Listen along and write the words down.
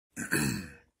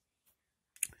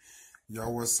Yo,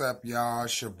 what's up, y'all?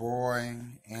 It's your boy,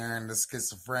 Aaron the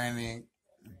Schizophrenic,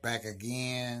 back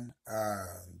again.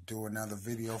 Do another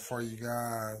video for you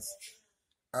guys.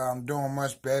 I'm doing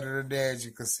much better today. As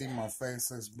you can see, my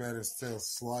face looks better. Still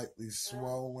slightly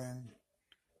swollen,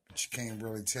 but you can't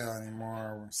really tell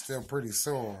anymore. Still pretty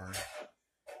sore,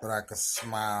 but I can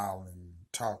smile and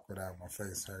talk without my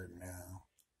face hurting now.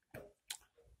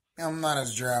 I'm not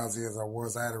as drowsy as I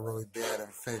was. I had a really bad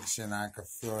infection. I could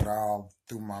feel it all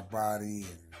through my body,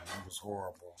 and it was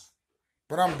horrible.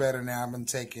 But I'm better now. I've been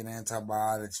taking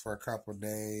antibiotics for a couple of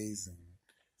days, and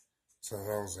so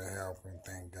those are helping.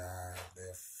 Thank God.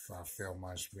 I feel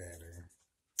much better.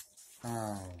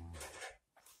 I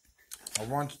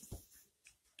want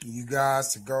you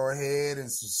guys to go ahead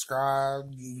and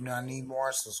subscribe. I need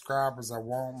more subscribers. I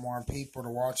want more people to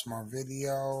watch my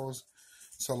videos.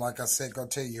 So like I said, go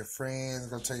tell your friends,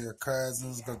 go tell your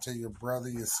cousins, go tell your brother,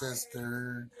 your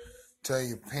sister, tell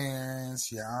your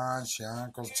parents, your aunts, your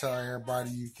uncles, tell everybody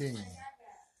you can.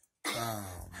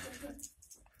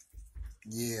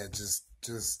 Yeah, just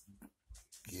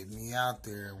get me out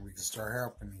there and we can start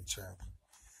helping each other.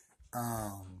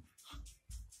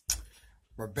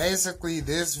 But basically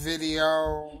this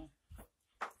video...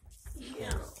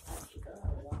 Yeah.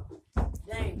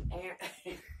 Dang,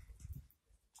 Aaron.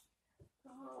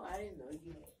 Oh, I didn't know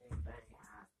you had that bang. I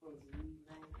was supposed to leave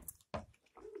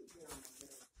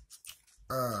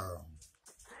that.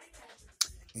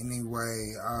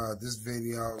 Anyway, this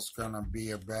video is gonna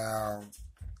be about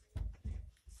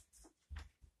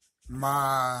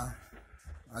my,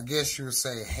 I guess you would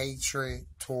say, hatred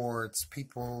towards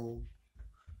people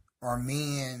or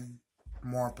men,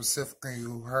 more specifically,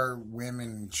 who hurt women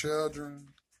and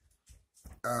children.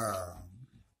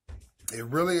 It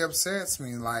really upsets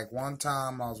me. Like one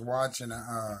time I was watching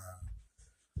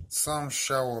some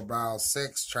show about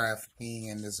sex trafficking,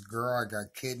 and this girl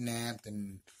got kidnapped,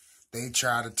 and they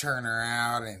tried to turn her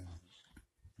out and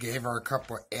gave her a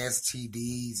couple of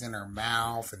STDs in her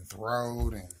mouth and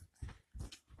throat. And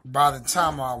by the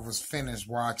time I was finished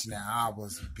watching it, I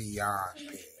was beyond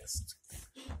pissed.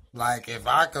 Like, if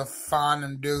I could find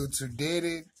them dudes who did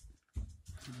it,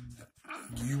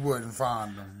 you wouldn't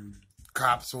find them.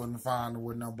 Cops wouldn't find them.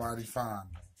 Wouldn't nobody find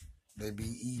them. They'd be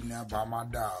eaten up by my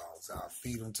dogs. I'll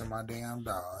feed them to my damn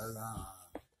dogs.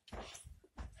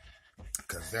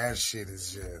 Because that shit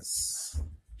is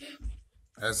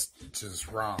that's just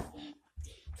wrong.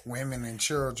 Women and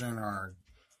children are,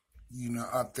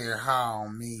 up there high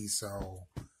on me. So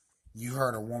you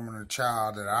hurt a woman or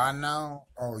child that I know,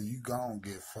 oh, you gonna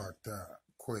get fucked up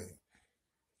quick.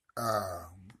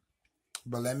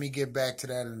 But let me get back to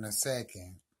that in a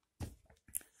second.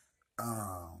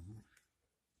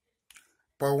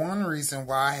 But one reason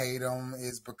why I hate them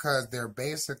is because they're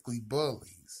basically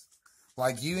bullies.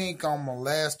 Like, you ain't gonna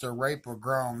molest or rape a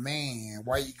grown man.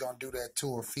 Why you gonna do that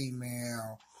to a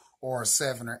female or a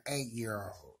 7 or 8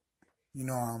 year old? You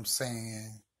know what I'm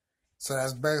saying? So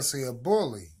that's basically a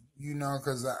bully.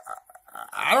 Because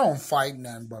I don't fight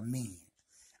nothing but men.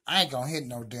 I ain't gonna hit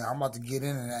no damn. I'm about to get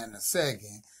into that in a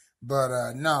second.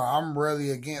 But no, I'm really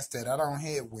against that. I don't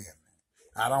hit women.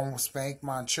 I don't spank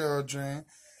my children.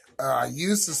 I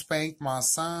used to spank my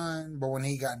son, but when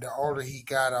the older he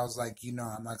got, I was like, I'm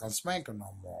not going to spank him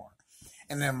no more.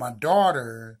 And then my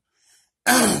daughter,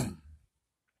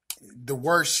 the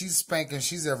worst spanking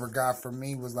she's ever got from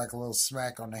me was like a little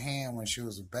smack on the hand when she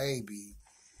was a baby.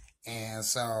 And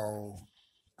so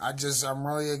I'm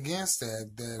really against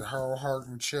that whole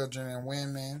hurting children and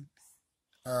women.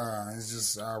 It's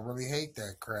just, I really hate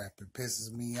that crap. It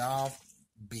pisses me off,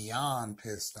 beyond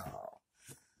pissed off.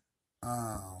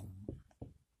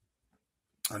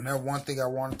 Another one thing I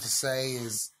wanted to say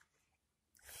is,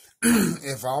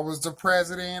 if I was the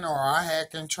president or I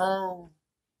had control,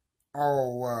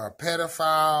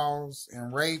 pedophiles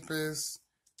and rapists,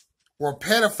 well,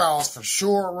 pedophiles for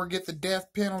sure will get the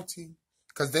death penalty,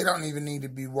 because they don't even need to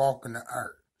be walking the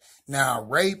earth. Now,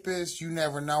 rapists, you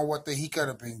never know he could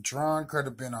have been drunk, could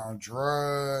have been on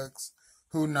drugs,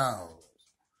 who knows?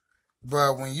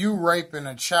 But when you raping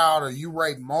a child or you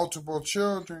rape multiple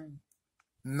children,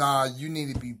 nah, you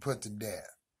need to be put to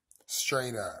death.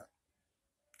 Straight up.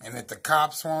 And if the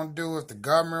cops won't do it, if the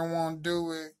government won't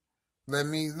do it, let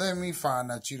me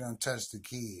find out you done touched the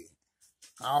kid.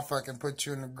 I'll fucking put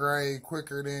you in the grave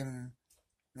quicker than...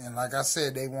 And like I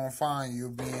said, they won't find you.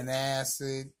 You'll be in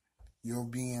acid. You'll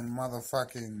be in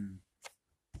motherfucking...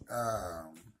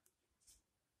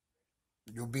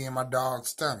 You'll be in my dog's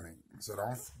stomach. So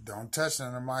don't touch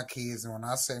none of my kids. And when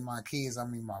I say my kids, I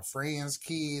mean my friends'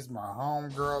 kids, my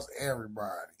homegirls,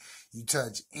 everybody. You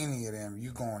touch any of them,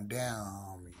 you going down,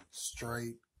 homie.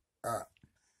 Straight up.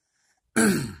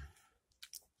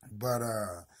 But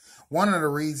one of the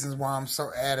reasons why I'm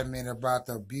so adamant about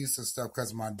the abusive stuff,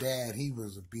 because my dad, he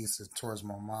was abusive towards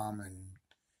my mom and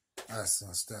us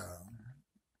and stuff.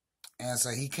 And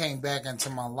so he came back into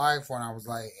my life when I was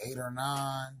like 8 or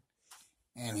 9.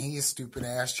 And his stupid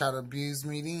ass tried to abuse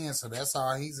me then. So that's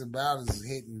all he's about is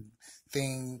hitting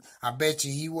thing. I bet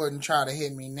you he wouldn't try to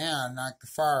hit me now and knock the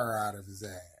fire out of his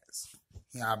ass.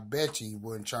 Yeah, I bet you he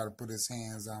wouldn't try to put his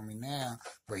hands on me now.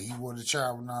 But he would have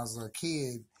tried when I was a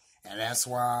kid. And that's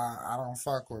why I don't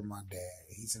fuck with my dad.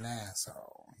 He's an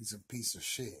asshole. He's a piece of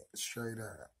shit. Straight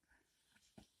up.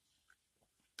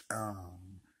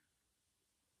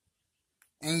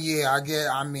 And yeah, I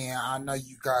know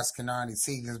you guys can already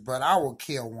see this, but I will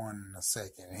kill one in a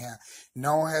second. Yeah,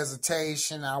 no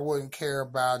hesitation. I wouldn't care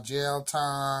about jail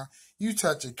time. You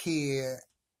touch a kid,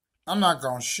 I'm not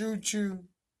going to shoot you.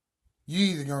 You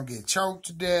either going to get choked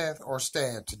to death or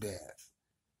stabbed to death.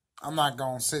 I'm not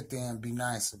going to sit there and be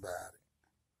nice about it.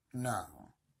 No.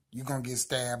 You're going to get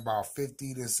stabbed about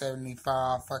 50 to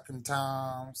 75 fucking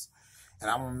times.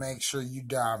 And I'm going to make sure you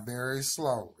die very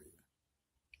slowly.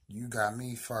 You got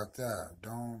me fucked up.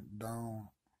 Don't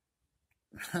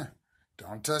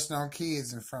touch no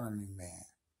kids in front of me, man.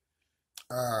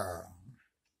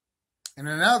 And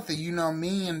another thing,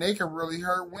 men, they can really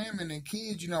hurt women and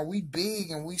kids. We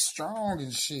big and we strong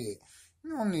and shit.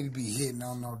 You don't need to be hitting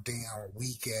on no damn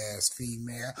weak ass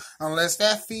female. Unless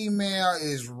that female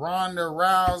is Ronda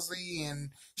Rousey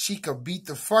and she could beat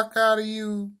the fuck out of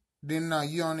you, then no,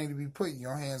 you don't need to be putting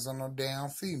your hands on no damn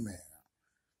female.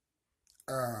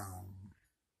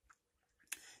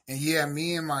 And yeah,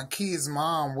 me and my kid's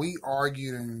mom, we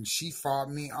argued and she fought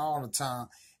me all the time.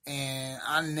 And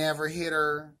I never hit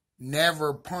her,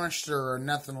 never punched her or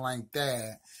nothing like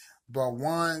that. But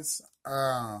once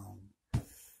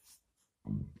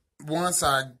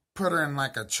I put her in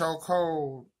like a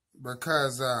chokehold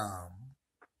because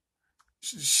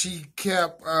she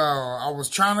kept, I was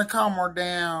trying to calm her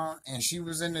down and she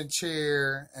was in the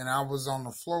chair and I was on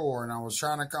the floor and I was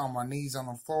trying to calm my knees on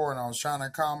the floor and I was trying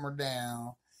to calm her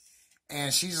down.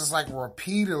 And she just like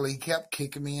repeatedly kept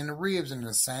kicking me in the ribs in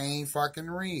the same fucking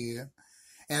rib.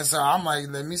 And so I'm like,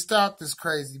 let me stop this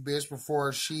crazy bitch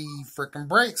before she freaking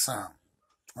breaks something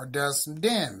or does some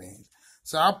damage.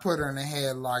 So I put her in a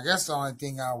headlock. That's the only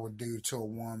thing I would do to a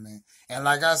woman. And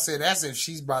like I said, that's if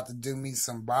she's about to do me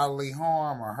some bodily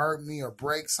harm or hurt me or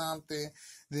break something,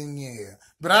 then yeah.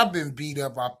 But I've been beat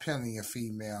up by plenty of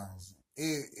females.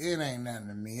 It ain't nothing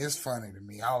to me. It's funny to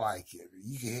me. I like it.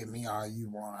 You can hit me all you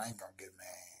want. I ain't gonna get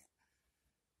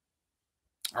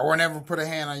mad. I would never put a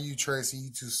hand on you, Tracy. You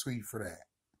too sweet for that.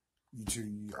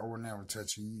 I would never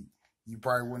touch you. You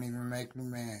probably wouldn't even make me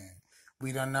mad.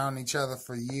 We done known each other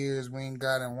for years. We ain't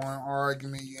got in one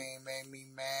argument. You ain't made me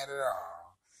mad at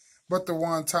all. But the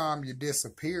one time you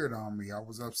disappeared on me, I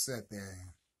was upset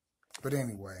there. But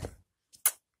anyway,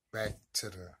 back to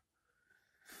the...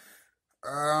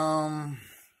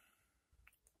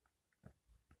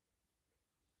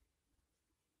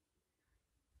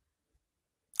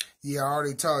 Yeah, I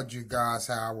already told you guys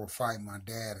how I would fight my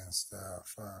dad and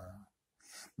stuff.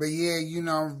 But yeah,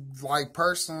 like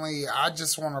personally, I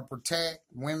just want to protect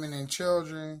women and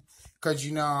children. Because,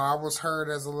 I was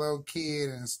hurt as a little kid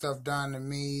and stuff done to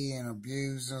me and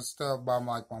abused and stuff by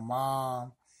like my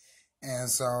mom. And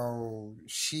so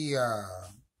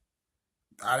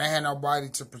I didn't have nobody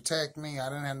to protect me. I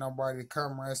didn't have nobody to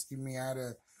come rescue me. I had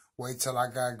to wait till I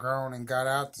got grown and got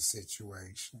out the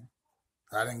situation.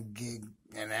 I didn't get,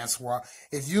 and that's why,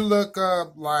 if you look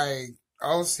up like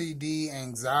OCD,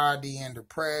 anxiety, and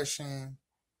depression,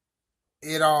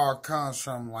 it all comes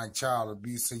from like child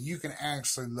abuse. So you can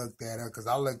actually look that up because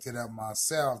I looked it up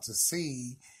myself to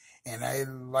see,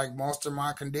 and like most of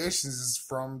my conditions is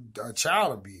from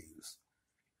child abuse.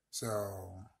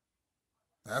 So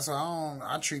that's why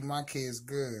I treat my kids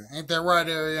good. Ain't that right,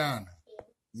 Ariana?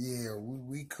 Yeah,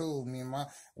 we cool.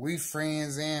 We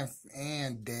friends and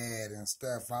dad and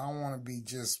stuff. I don't want to be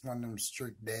just one of them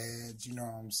strict dads. You know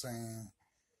what I'm saying?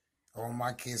 I want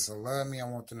my kids to love me. I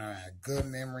want them to have good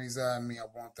memories of me. I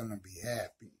want them to be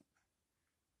happy.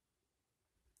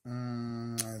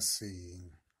 Let's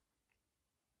see.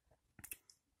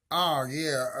 Oh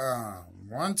yeah.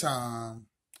 One time,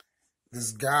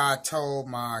 this guy told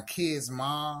my kid's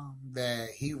mom that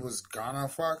he was gonna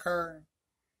fuck her.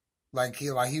 Like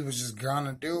he was just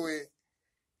gonna do it.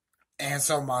 And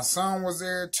so my son was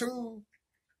there too.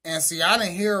 And see, I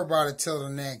didn't hear about it till the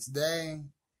next day.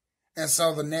 And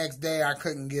so the next day I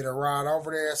couldn't get a ride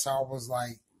over there. So I was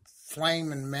like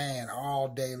flaming mad all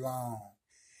day long.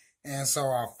 And so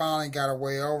I finally got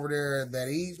away over there that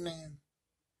evening.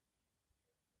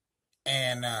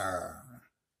 And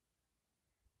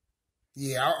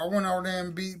yeah, I went over there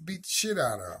and beat the shit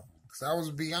out of him. Because I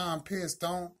was beyond pissed.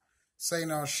 Don't say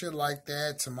no shit like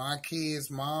that to my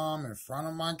kids' mom in front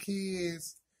of my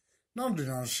kids. Don't do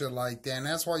no shit like that. And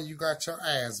that's why you got your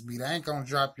ass beat. I ain't gonna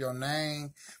drop your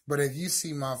name. But if you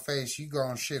see my face, you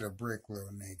gonna shit a brick,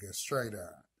 little nigga. Straight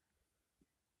up.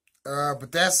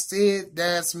 But that's it.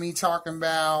 That's me talking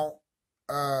about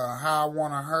how I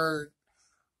wanna hurt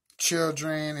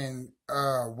children and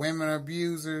women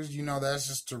abusers. You know, that's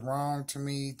just wrong to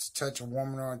me to touch a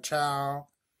woman or a child.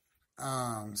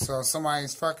 So if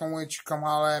somebody's fucking with you, come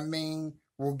holler at me.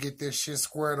 We'll get this shit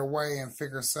squared away and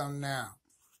figure something out.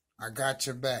 I got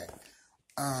your back.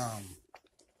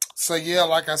 So yeah,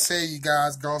 like I said, you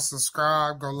guys go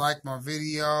subscribe, go like my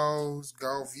videos,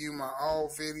 go view my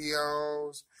old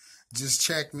videos. Just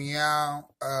check me out.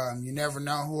 You never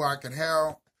know who I could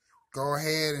help. Go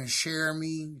ahead and share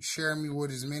me with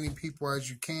as many people as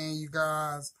you can, you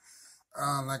guys.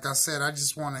 Like I said, I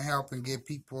just want to help and get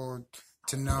people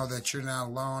to know that you're not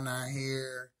alone out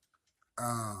here.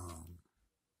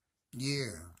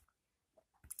 Yeah.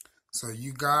 So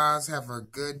you guys have a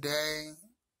good day.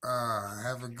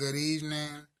 Have a good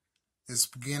evening. It's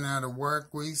beginning of the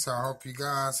work week, so I hope you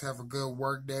guys have a good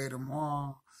work day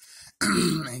tomorrow.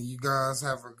 And you guys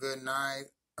have a good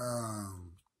night.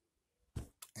 And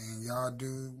y'all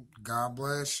do. God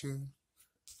bless you.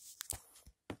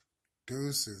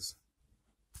 Deuces.